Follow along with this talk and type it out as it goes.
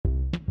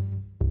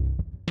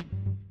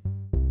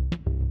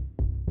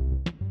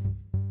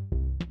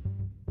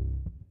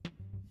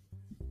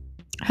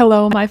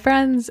Hello, my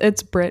friends.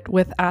 It's Britt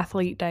with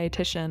Athlete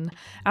Dietitian.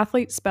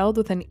 Athlete spelled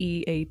with an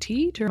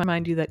EAT to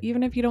remind you that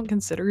even if you don't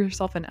consider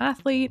yourself an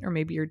athlete, or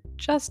maybe you're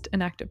just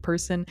an active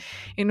person,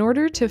 in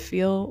order to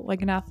feel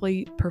like an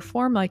athlete,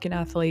 perform like an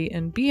athlete,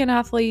 and be an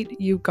athlete,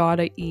 you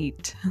gotta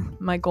eat.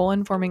 My goal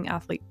in forming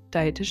Athlete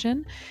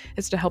Dietitian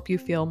is to help you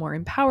feel more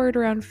empowered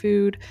around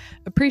food,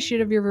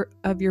 appreciative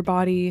of your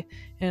body,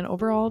 and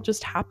overall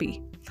just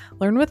happy.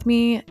 Learn with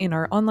me in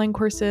our online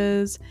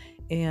courses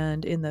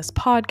and in this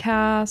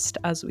podcast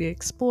as we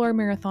explore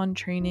marathon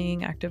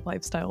training, active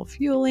lifestyle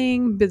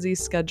fueling, busy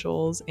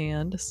schedules,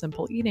 and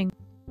simple eating.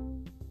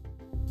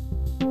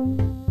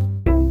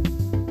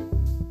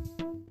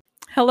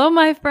 Hello,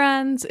 my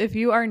friends. If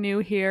you are new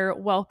here,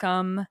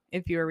 welcome.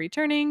 If you are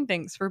returning,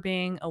 thanks for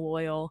being a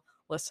loyal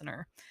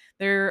listener.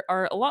 There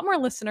are a lot more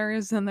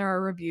listeners than there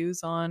are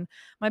reviews on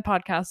my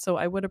podcast, so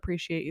I would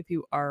appreciate if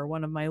you are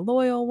one of my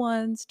loyal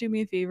ones. Do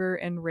me a favor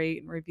and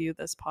rate and review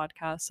this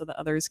podcast so that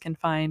others can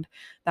find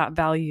that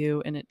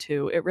value in it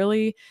too. It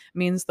really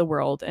means the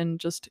world, and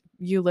just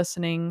you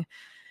listening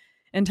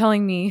and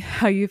telling me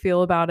how you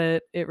feel about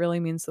it, it really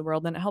means the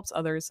world, and it helps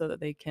others so that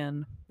they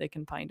can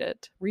find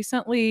it.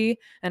 Recently,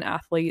 an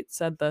athlete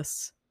said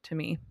this to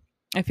me: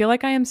 I feel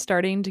like I am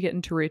starting to get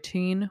into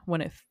routine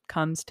when it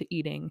comes to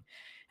eating,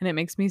 and it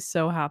makes me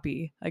so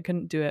happy. I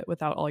couldn't do it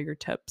without all your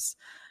tips.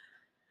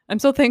 I'm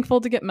so thankful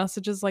to get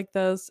messages like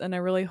this, and I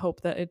really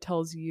hope that it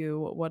tells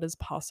you what is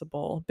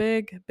possible.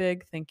 Big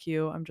thank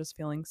you. I'm just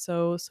feeling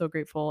so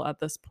grateful at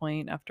this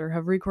point after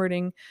have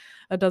recording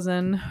a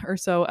dozen or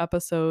so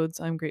episodes.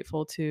 I'm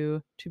grateful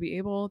to be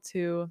able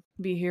to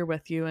be here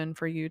with you and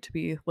for you to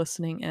be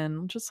listening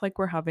in, just like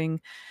we're having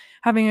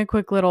a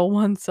quick little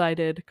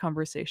one-sided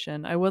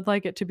conversation. I would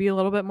like it to be a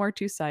little bit more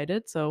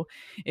two-sided, so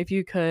if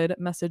you could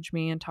message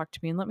me and talk to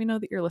me and let me know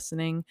that you're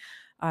listening,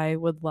 I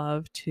would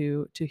love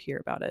to hear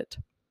about it.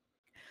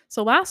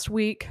 So last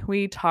week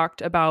we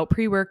talked about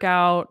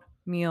pre-workout,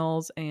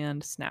 meals,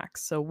 and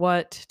snacks. So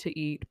what to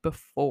eat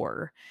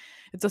before.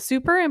 It's a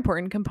super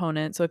important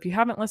component. So if you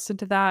haven't listened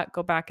to that,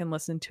 go back and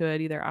listen to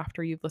it either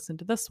after you've listened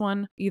to this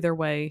one. Either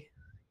way,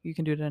 you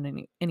can do it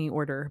in any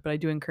order, but I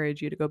do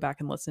encourage you to go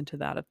back and listen to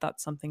that if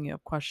that's something you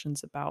have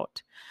questions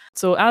about.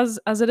 So as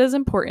it is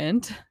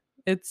important,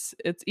 it's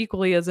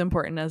equally as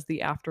important as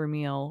the after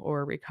meal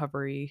or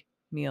recovery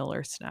meal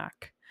or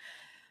snack.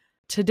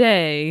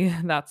 Today,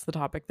 that's the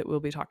topic that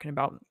we'll be talking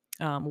about.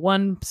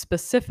 One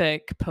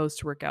specific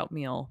post workout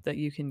meal that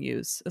you can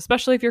use,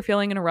 especially if you're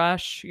feeling in a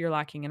rush, you're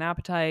lacking an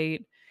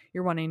appetite,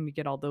 you're wanting to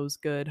get all those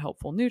good,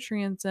 helpful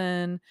nutrients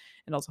in.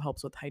 It also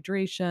helps with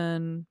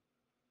hydration.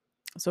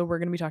 So, we're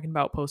going to be talking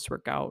about post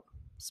workout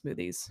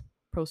smoothies,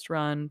 post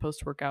run,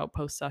 post workout,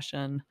 post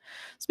session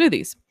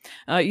smoothies.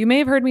 You may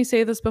have heard me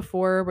say this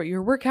before, but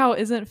your workout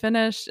isn't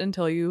finished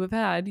until you have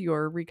had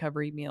your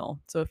recovery meal.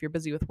 So if you're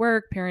busy with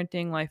work,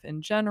 parenting, life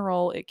in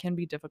general, it can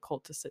be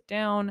difficult to sit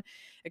down.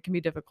 It can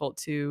be difficult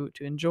to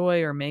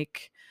enjoy or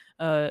make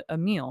a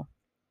meal.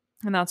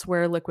 And that's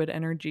where liquid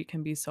energy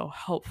can be so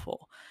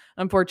helpful.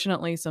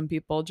 Unfortunately, some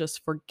people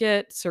just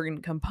forget certain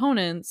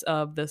components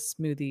of this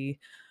smoothie,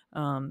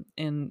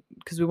 and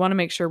because we want to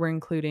make sure we're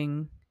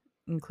including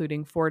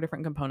 4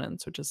 different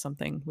components, which is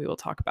something we will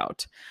talk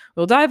about.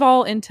 We'll dive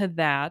all into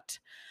that.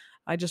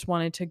 I just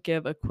wanted to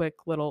give a quick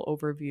little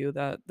overview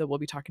that we'll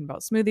be talking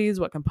about smoothies,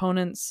 what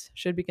components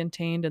should be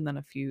contained, and then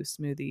a few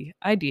smoothie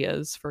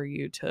ideas for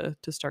you to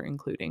start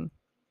including.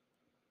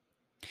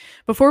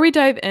 Before we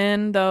dive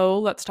in, though,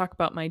 let's talk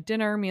about my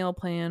dinner meal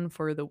plan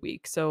for the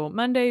week. So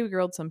Monday, we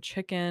grilled some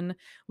chicken.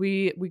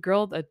 We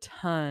grilled a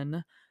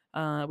ton.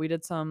 We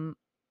did some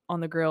on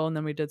the grill, and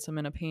then we did some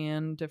in a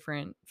pan,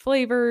 different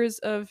flavors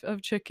of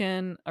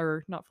chicken,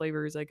 or not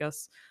flavors, I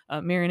guess,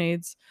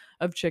 marinades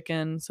of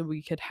chicken, so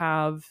we could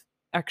have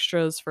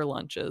extras for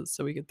lunches.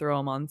 So we could throw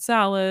them on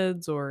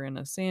salads or in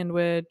a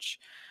sandwich,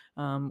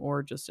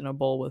 or just in a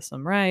bowl with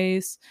some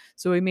rice.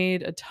 So we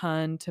made a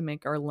ton to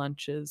make our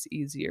lunches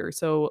easier.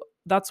 So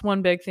that's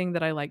one big thing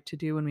that I like to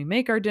do when we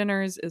make our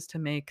dinners, is to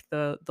make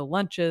the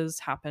lunches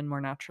happen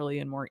more naturally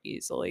and more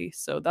easily.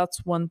 So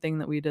that's one thing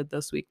that we did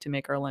this week to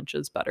make our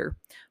lunches better,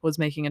 was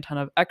making a ton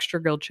of extra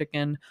grilled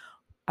chicken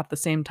at the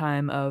same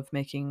time of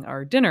making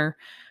our dinner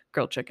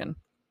grilled chicken.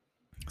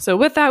 So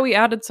with that, we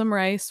added some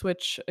rice,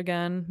 which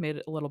again made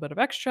it a little bit of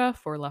extra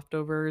for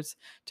leftovers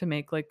to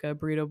make like a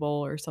burrito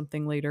bowl or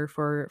something later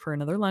for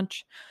another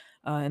lunch.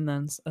 And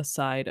then a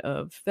side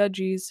of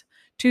veggies.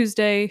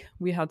 Tuesday,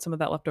 we had some of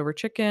that leftover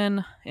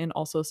chicken and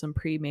also some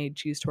pre-made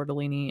cheese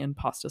tortellini and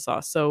pasta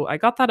sauce. So I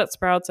got that at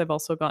Sprouts. I've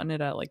also gotten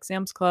it at like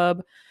Sam's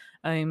Club.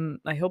 I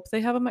hope they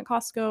have them at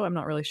Costco. I'm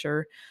not really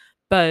sure,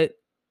 but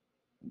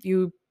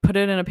you put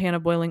it in a pan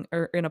of boiling,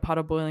 or in a pot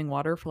of boiling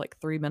water, for like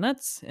 3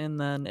 minutes, and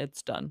then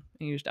it's done.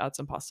 And you just add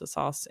some pasta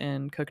sauce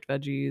and cooked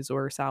veggies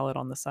or salad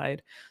on the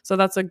side. So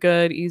that's a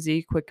good,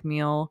 easy, quick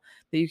meal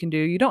that you can do.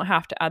 You don't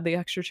have to add the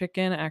extra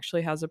chicken. It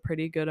actually has a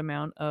pretty good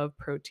amount of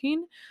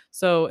protein.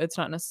 So it's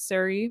not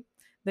necessary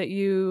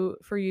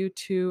for you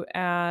to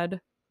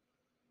add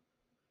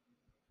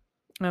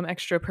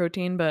extra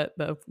protein, but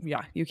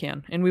yeah, you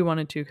can. And we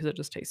wanted to because it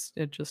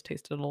just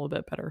tasted a little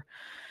bit better.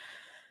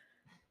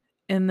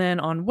 And then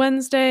on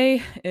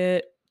Wednesday,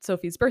 it's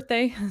Sophie's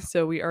birthday,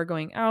 so we are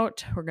going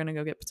out. We're gonna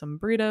go get some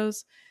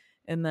burritos,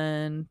 and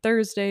then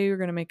Thursday we're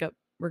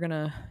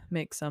gonna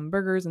make some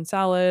burgers and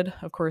salad.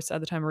 Of course, at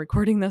the time of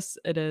recording this,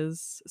 it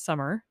is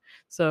summer,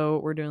 so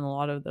we're doing a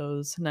lot of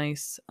those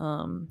nice,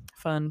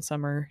 fun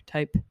summer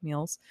type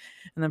meals.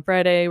 And then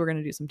Friday we're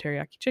gonna do some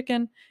teriyaki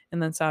chicken,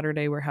 and then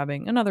Saturday we're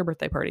having another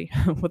birthday party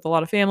with a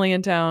lot of family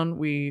in town.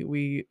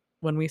 We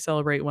when we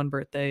celebrate one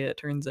birthday, it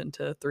turns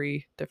into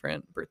 3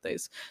 different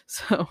birthdays.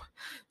 So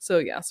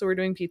so we're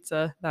doing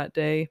pizza that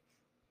day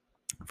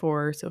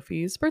for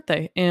Sophie's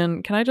birthday.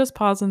 And can I just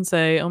pause and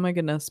say, oh my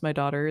goodness, my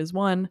daughter is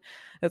 1.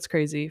 That's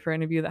crazy. For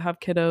any of you that have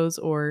kiddos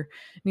or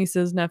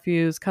nieces,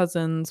 nephews,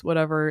 cousins,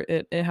 whatever,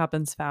 it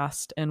happens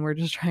fast, and we're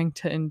just trying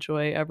to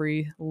enjoy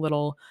every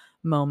little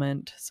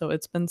moment. So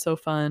it's been so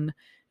fun, and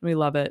we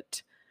love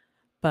it.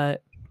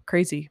 But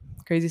crazy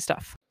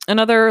stuff.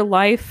 Another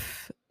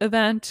life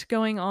event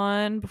going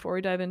on before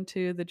we dive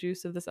into the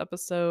juice of this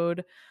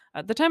episode.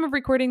 At the time of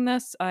recording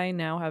this, I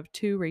now have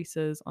 2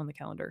 races on the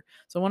calendar.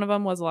 So one of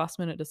them was a last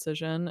minute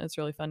decision. It's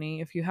really funny.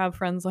 If you have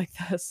friends like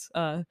this,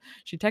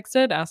 she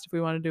texted, asked if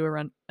we want to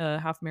do a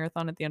half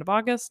marathon at the end of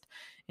August.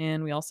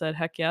 And we all said,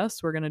 heck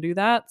yes, we're going to do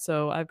that.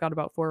 So I've got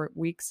about 4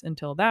 weeks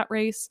until that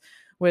race,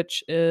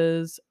 which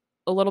is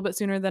a little bit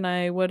sooner than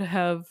I would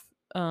have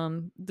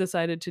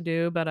decided to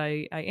do, but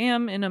I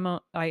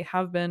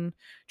have been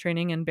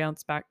training and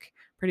bounced back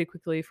pretty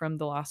quickly from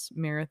the last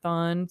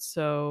marathon.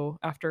 So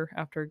after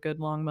a good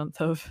long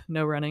month of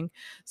no running,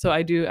 so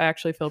I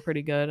actually feel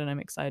pretty good, and I'm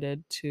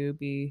excited to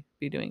be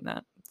doing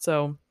that.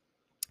 So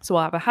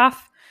we'll have a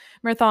half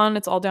marathon.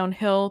 It's all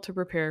downhill to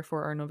prepare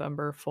for our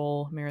November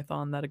full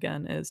marathon. That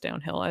again is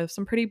downhill. I have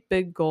some pretty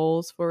big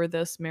goals for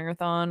this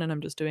marathon, and I'm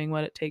just doing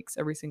what it takes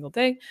every single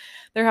day.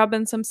 There have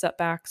been some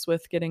setbacks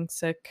with getting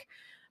sick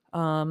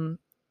um,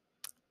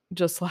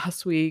 just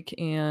last week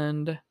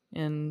and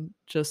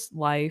just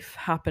life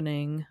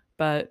happening,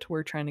 but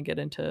we're trying to get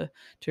into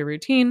a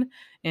routine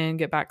and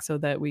get back so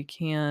that we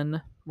can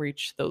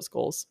reach those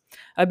goals.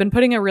 I've been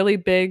putting a really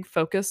big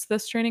focus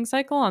this training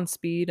cycle on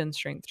speed and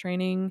strength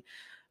training.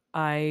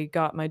 I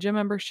got my gym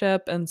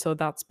membership, and so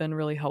that's been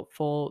really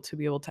helpful to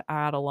be able to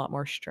add a lot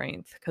more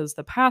strength, because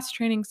the past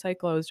training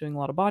cycle I was doing a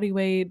lot of body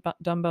weight,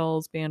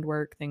 dumbbells, band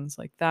work, things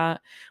like that,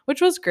 which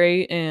was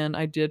great, and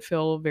I did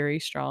feel very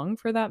strong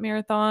for that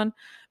marathon.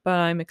 But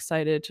I'm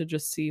excited to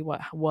just see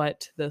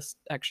what this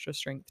extra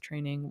strength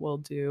training will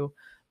do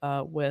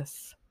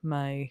with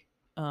my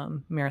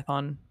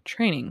marathon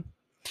training.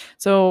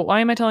 So why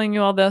am I telling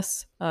you all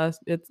this?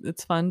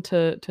 It's fun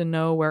to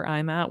know where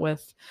I'm at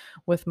with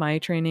my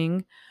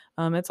training.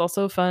 It's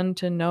also fun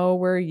to know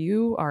where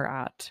you are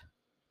at,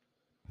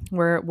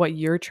 what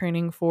you're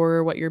training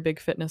for, what your big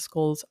fitness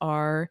goals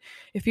are.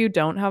 If you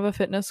don't have a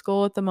fitness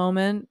goal at the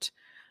moment,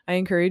 I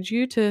encourage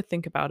you to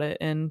think about it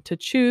and to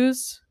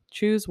choose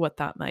what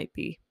that might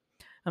be.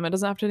 It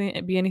doesn't have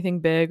to be anything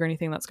big or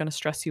anything that's going to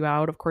stress you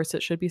out. Of course,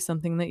 it should be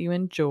something that you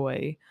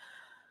enjoy.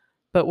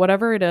 But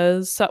whatever it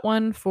is, set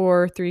one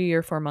for 3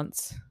 or 4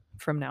 months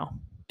from now.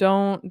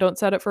 Don't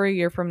set it for a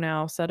year from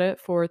now. Set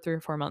it for 3 or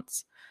 4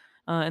 months,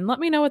 and let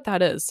me know what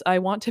that is. I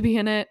want to be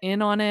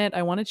in on it.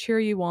 I want to cheer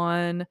you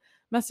on.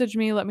 Message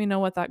me. Let me know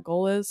what that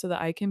goal is so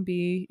that I can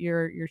be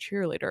your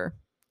cheerleader.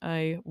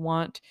 I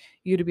want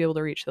you to be able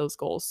to reach those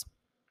goals.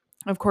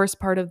 Of course,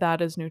 part of that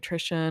is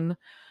nutrition.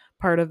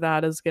 Part of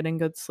that is getting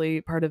good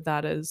sleep. Part of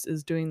that is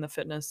doing the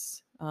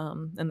fitness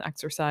and the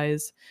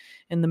exercise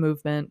and the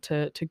movement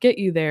to get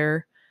you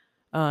there.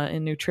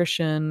 And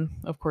nutrition,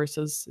 of course,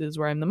 is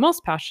where I'm the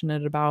most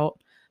passionate about.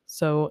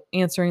 So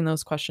answering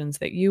those questions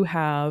that you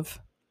have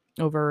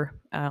over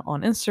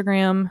on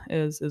Instagram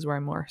is where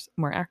I'm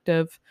more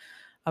active.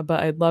 But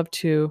I'd love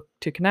to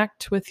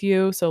connect with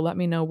you. So let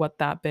me know what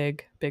that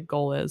big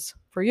goal is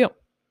for you.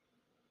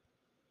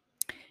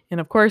 And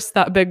of course,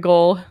 that big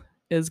goal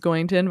is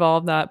going to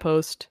involve that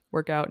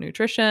post-workout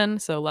nutrition.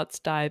 So let's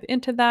dive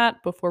into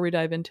that. Before we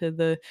dive into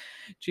the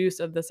juice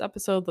of this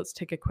episode, let's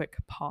take a quick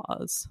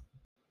pause.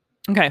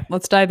 Okay,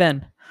 let's dive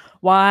in.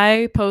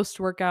 Why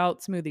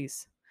post-workout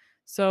smoothies?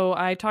 So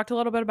I talked a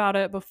little bit about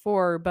it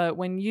before, but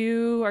when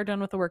you are done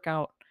with the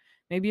workout,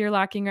 maybe you're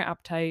lacking your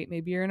appetite,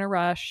 maybe you're in a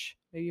rush,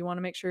 maybe you want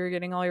to make sure you're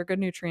getting all your good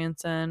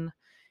nutrients in,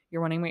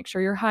 you're wanting to make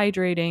sure you're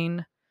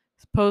hydrating.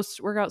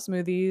 Post-workout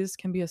smoothies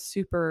can be a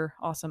super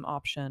awesome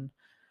option.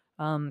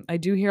 I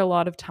do hear a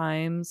lot of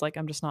times, like,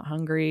 I'm just not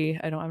hungry,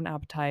 I don't have an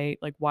appetite,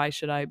 like, why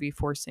should I be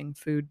forcing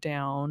food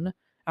down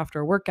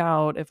after a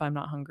workout if I'm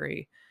not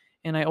hungry?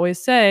 And I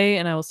always say,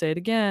 and I will say it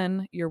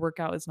again, your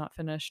workout is not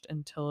finished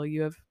until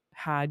you have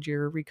had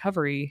your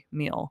recovery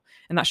meal.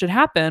 And that should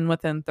happen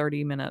within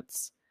 30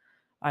 minutes.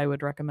 I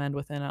would recommend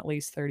within at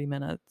least 30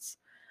 minutes.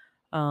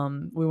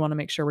 We want to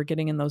make sure we're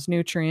getting in those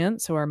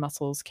nutrients so our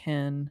muscles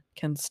can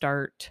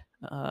start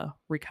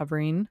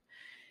recovering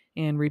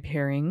and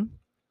repairing,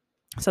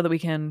 so that we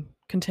can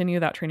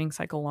continue that training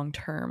cycle long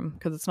term,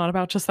 because it's not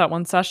about just that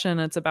one session.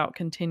 It's about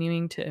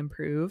continuing to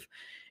improve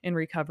and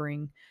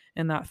recovering,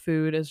 and that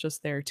food is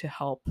just there to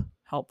help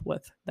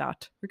with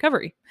that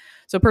recovery.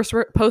 So post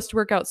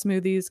workout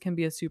smoothies can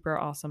be a super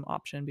awesome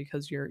option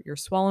because you're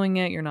swallowing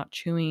it, you're not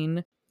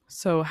chewing.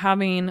 So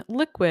having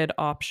liquid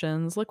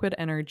options, liquid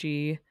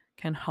energy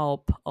can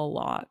help a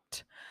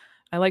lot.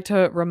 I like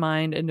to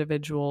remind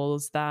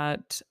individuals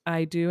that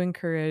I do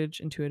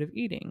encourage intuitive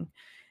eating.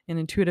 And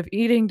intuitive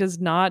eating does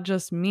not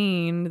just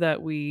mean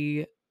that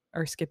we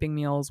are skipping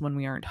meals when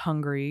we aren't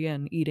hungry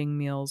and eating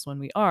meals when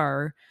we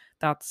are.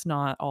 That's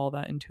not all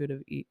that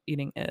intuitive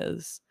eating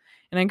is.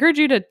 And I encourage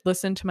you to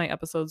listen to my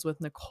episodes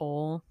with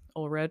Nicole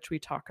Ulrich. We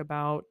talk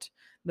about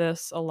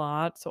this a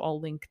lot. So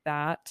I'll link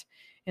that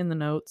in the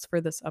notes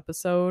for this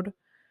episode.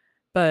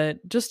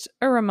 But just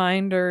a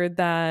reminder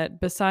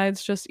that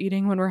besides just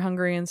eating when we're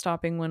hungry and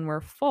stopping when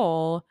we're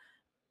full,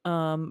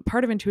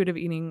 part of intuitive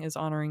eating is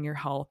honoring your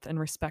health and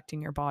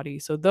respecting your body.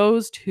 So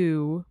those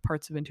two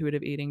parts of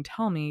intuitive eating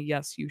tell me,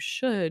 yes, you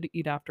should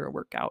eat after a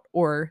workout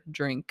or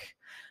drink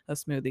a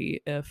smoothie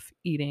if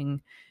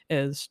eating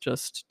is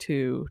just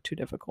too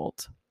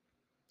difficult.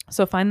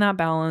 So find that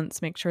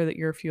balance, make sure that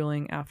you're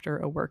fueling after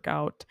a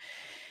workout.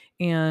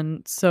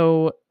 And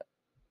so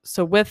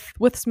with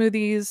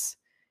smoothies,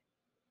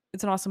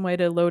 it's an awesome way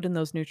to load in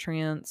those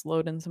nutrients,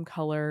 load in some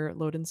color,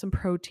 load in some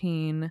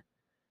protein.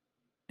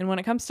 And when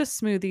it comes to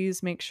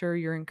smoothies, make sure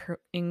you're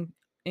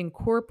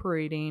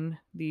incorporating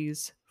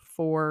these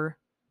four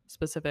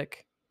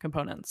specific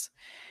components.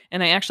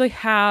 And I actually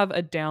have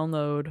a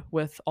download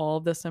with all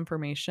of this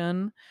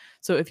information.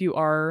 So if you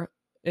aren't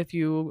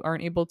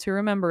able to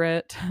remember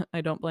it,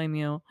 I don't blame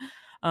you.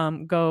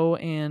 Go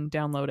and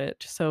download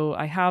it. So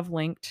I have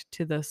linked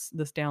to this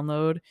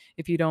download.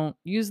 If you don't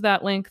use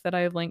that link that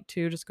I have linked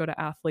to, just go to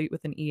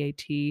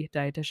athletewithaneat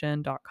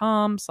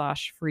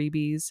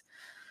dietitian.com/freebies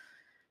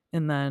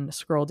and then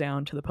scroll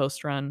down to the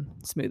post-run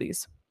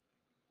smoothies.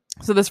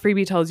 So this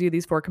freebie tells you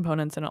these four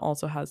components, and it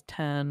also has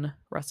 10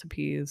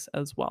 recipes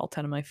as well,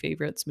 10 of my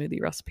favorite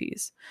smoothie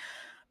recipes.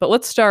 But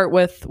let's start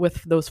with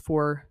those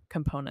four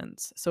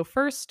components. So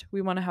first,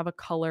 we want to have a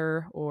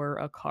color or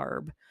a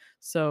carb.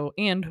 So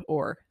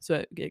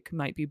it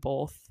might be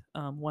both.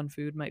 One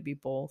food might be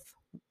both,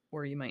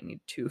 or you might need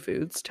two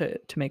foods to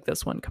make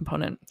this one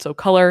component. So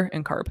color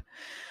and carb.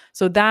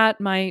 So that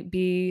might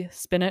be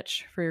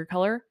spinach for your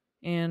color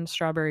and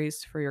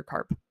strawberries for your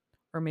carb,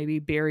 or maybe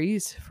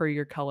berries for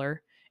your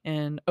color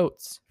and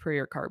oats for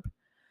your carb.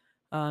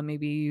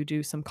 Maybe you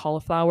do some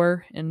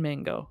cauliflower and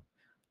mango,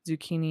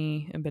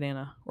 zucchini and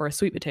banana, or a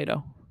sweet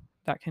potato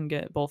that can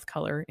get both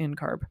color and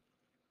carb.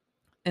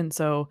 And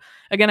so,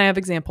 again, I have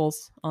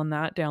examples on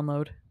that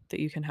download that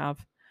you can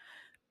have.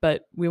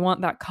 But we want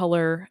that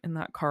color and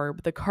that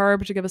carb. The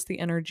carb to give us the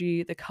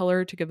energy, the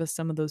color to give us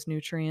some of those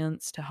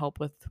nutrients to help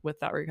with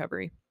that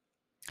recovery.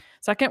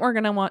 Second, we're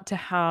going to want to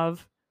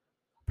have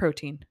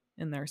protein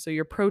in there. So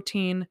your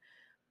protein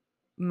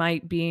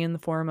might be in the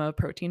form of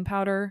protein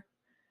powder.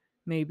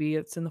 Maybe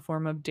it's in the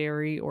form of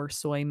dairy or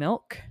soy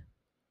milk,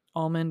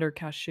 almond or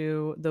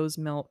cashew. Those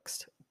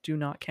milks do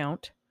not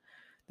count.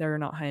 They're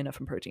not high enough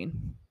in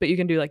protein. But you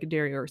can do like a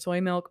dairy or soy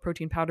milk,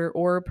 protein powder,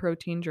 or a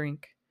protein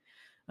drink.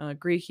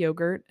 Greek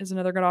yogurt is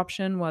another good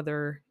option,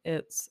 whether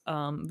it's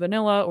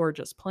vanilla or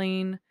just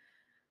plain.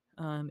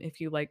 If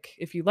you like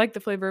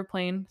the flavor of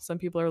plain, some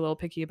people are a little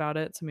picky about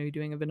it, so maybe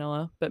doing a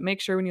vanilla. But make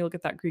sure when you look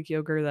at that Greek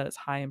yogurt that it's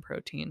high in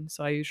protein.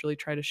 So I usually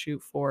try to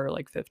shoot for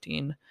like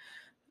 15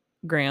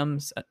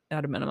 grams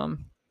at a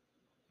minimum.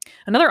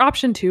 Another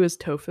option too is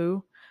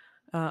tofu.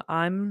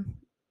 I'm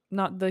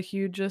not the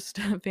hugest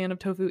fan of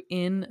tofu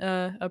in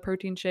a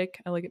protein shake.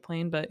 I like it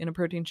plain, but in a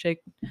protein shake,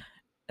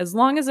 as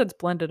long as it's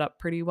blended up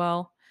pretty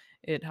well,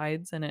 it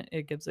hides and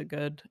it gives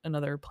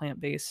another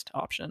plant-based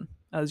option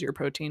as your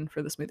protein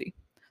for the smoothie.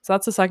 So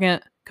that's the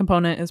second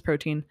component is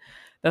protein.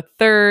 The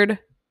third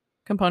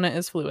component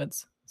is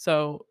fluids.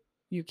 So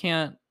you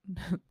can't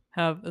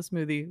have a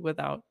smoothie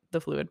without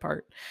the fluid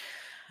part.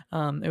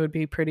 It would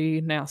be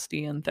pretty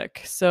nasty and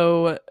thick.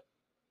 So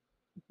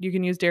you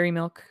can use dairy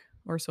milk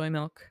or soy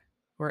milk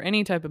or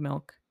any type of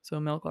milk. So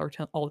milk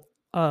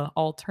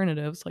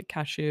alternatives like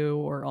cashew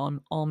or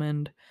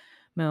almond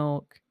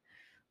milk,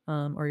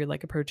 or you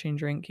like a protein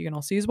drink. You can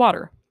also use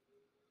water.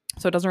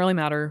 So it doesn't really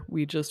matter.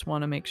 We just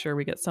want to make sure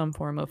we get some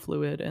form of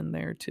fluid in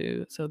there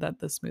too, so that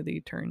the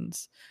smoothie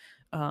turns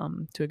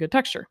to a good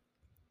texture.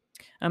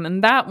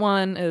 And that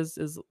one is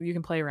you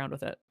can play around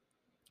with it.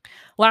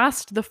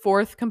 Last, the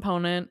fourth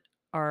component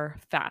are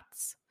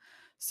fats.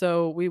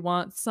 So we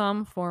want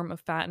some form of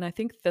fat, and I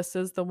think this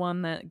is the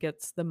one that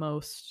gets the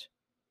most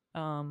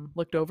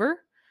looked over,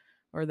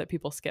 or that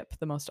people skip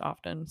the most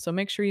often. So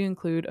make sure you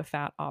include a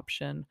fat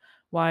option.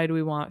 Why do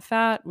we want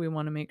fat? We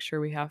want to make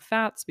sure we have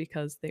fats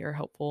because they are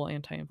helpful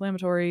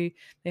anti-inflammatory.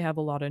 They have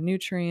a lot of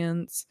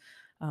nutrients.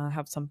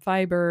 have some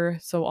fiber.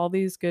 So all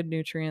these good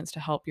nutrients to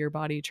help your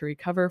body to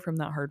recover from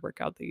that hard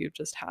workout that you've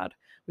just had.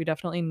 We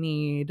definitely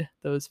need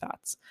those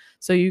fats.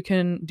 So you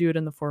can do it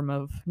in the form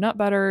of nut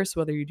butter.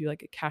 So whether you do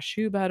like a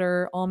cashew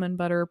butter, almond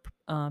butter,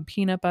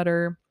 peanut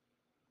butter,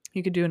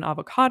 you could do an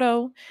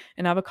avocado.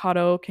 An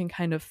avocado can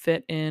kind of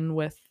fit in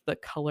with the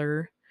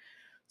color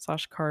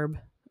slash carb,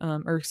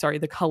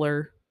 the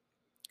color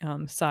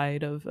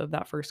side of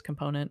that first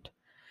component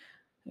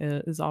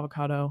is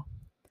avocado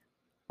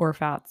or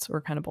fats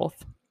or kind of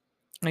both.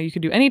 Now you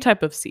could do any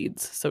type of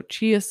seeds. So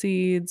chia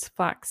seeds,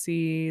 flax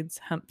seeds,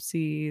 hemp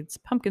seeds,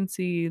 pumpkin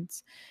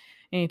seeds,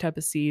 any type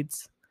of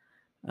seeds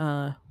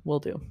will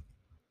do.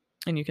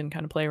 And you can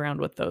kind of play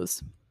around with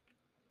those.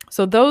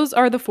 So those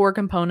are the 4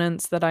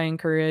 components that I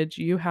encourage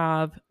you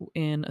have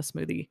in a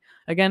smoothie.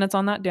 Again, it's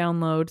on that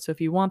download. So if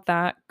you want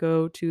that,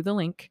 go to the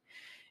link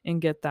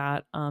and get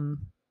that.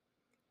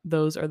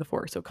 Those are the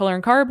 4. So color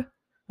and carb,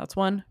 that's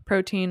 1.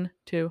 Protein,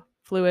 2.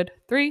 Fluid,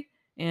 3.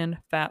 And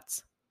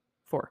fats,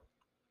 4.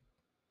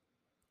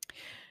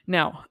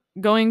 Now,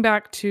 going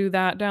back to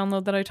that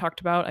download that I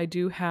talked about, I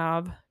do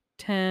have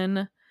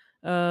 10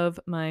 of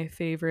my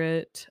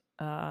favorite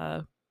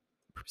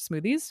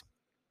smoothies.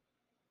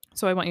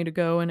 So I want you to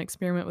go and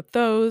experiment with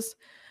those.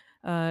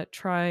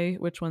 Try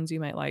which ones you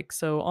might like.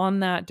 So on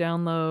that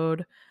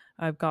download,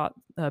 I've got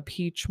a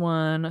peach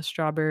one, a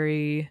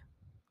strawberry,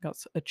 got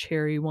a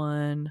cherry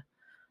one,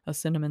 a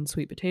cinnamon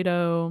sweet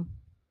potato.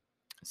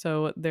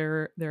 So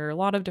there are a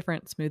lot of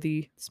different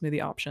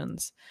smoothie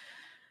options.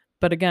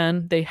 But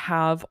again, they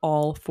have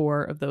all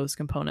 4 of those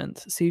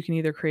components. So you can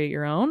either create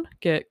your own,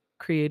 get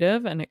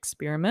creative and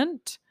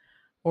experiment,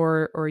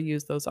 or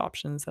use those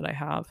options that I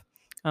have.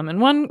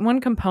 And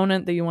one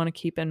component that you want to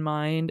keep in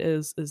mind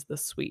is the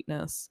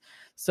sweetness.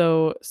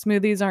 So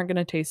smoothies aren't going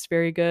to taste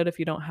very good if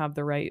you don't have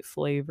the right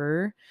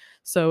flavor.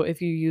 So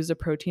if you use a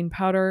protein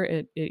powder,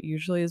 it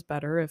usually is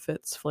better if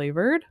it's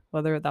flavored,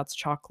 whether that's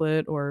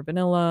chocolate or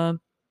vanilla,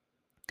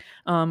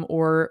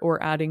 or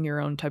adding your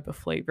own type of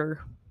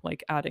flavor,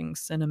 like adding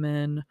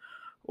cinnamon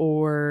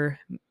or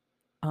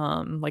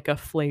like a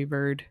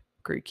flavored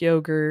Greek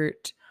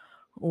yogurt,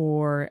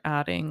 or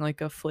adding like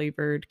a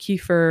flavored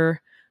kefir.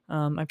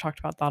 I've talked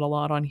about that a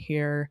lot on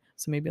here.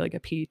 So maybe like a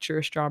peach or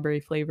a strawberry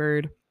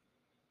flavored.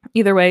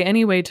 Either way,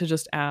 any way to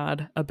just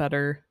add a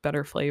better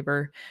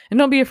flavor. And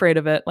don't be afraid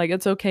of it. Like,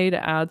 it's okay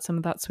to add some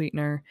of that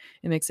sweetener.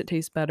 It makes it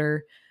taste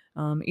better.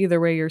 Either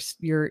way,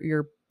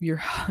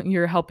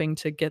 you're helping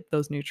to get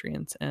those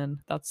nutrients in.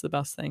 That's the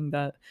best thing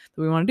that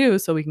we want to do,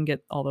 so we can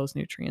get all those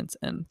nutrients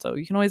in. So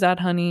you can always add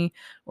honey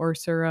or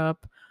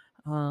syrup,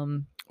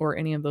 or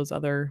any of those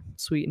other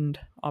sweetened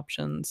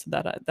options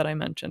that I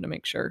mentioned to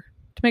make sure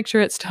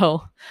it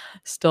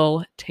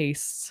still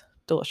tastes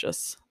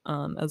delicious,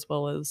 as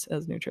well as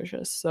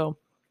nutritious. So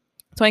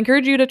I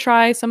encourage you to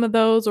try some of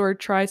those, or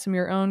try some of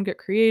your own. Get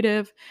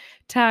creative.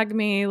 Tag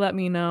me. Let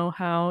me know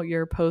how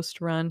your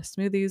post-run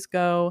smoothies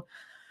go.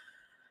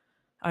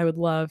 I would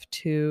love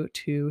to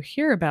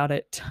hear about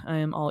it. I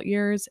am all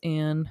ears,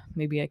 and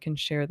maybe I can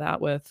share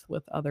that with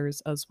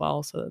others as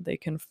well, so that they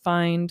can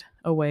find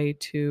a way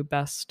to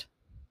best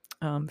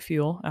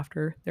fuel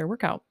after their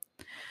workout.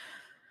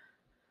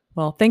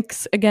 Well,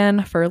 thanks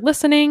again for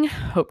listening.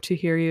 Hope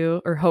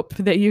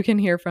that you can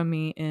hear from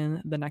me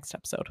in the next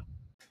episode.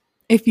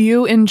 If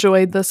you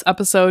enjoyed this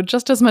episode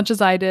just as much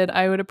as I did,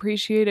 I would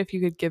appreciate if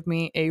you could give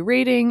me a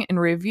rating and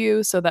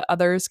review so that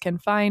others can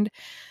find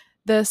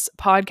this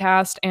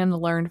podcast and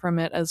learn from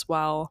it as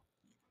well.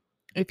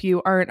 If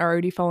you aren't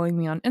already following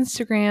me on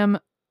Instagram,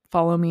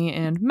 follow me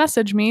and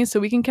message me so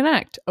we can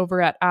connect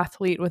over at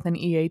athlete with an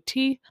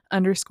EAT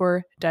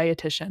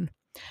 _dietitian.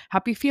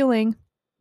 Happy fueling.